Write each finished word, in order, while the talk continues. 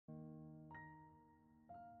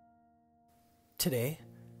Today,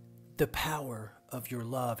 the power of your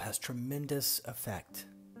love has tremendous effect.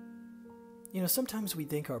 Sometimes we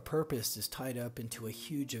think our purpose is tied up into a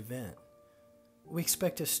huge event. We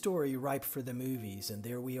expect a story ripe for the movies, and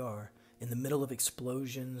there we are, in the middle of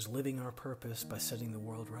explosions, living our purpose by setting the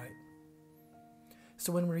world right.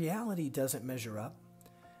 So when reality doesn't measure up,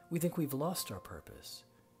 we think we've lost our purpose.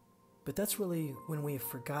 But that's really when we've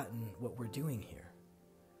forgotten what we're doing here.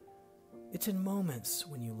 It's in moments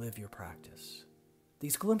when you live your practice.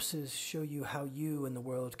 These glimpses show you how you and the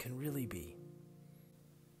world can really be.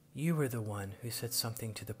 You were the one who said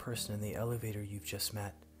something to the person in the elevator you've just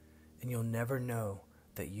met, and you'll never know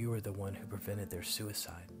that you were the one who prevented their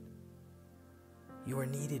suicide. You are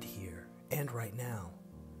needed here and right now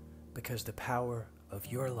because the power of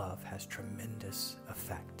your love has tremendous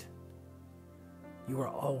effect. You are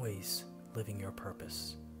always living your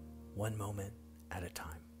purpose, one moment at a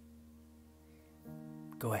time.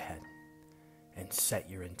 Go ahead and set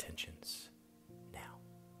your intentions now.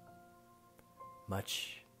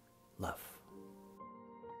 Much love.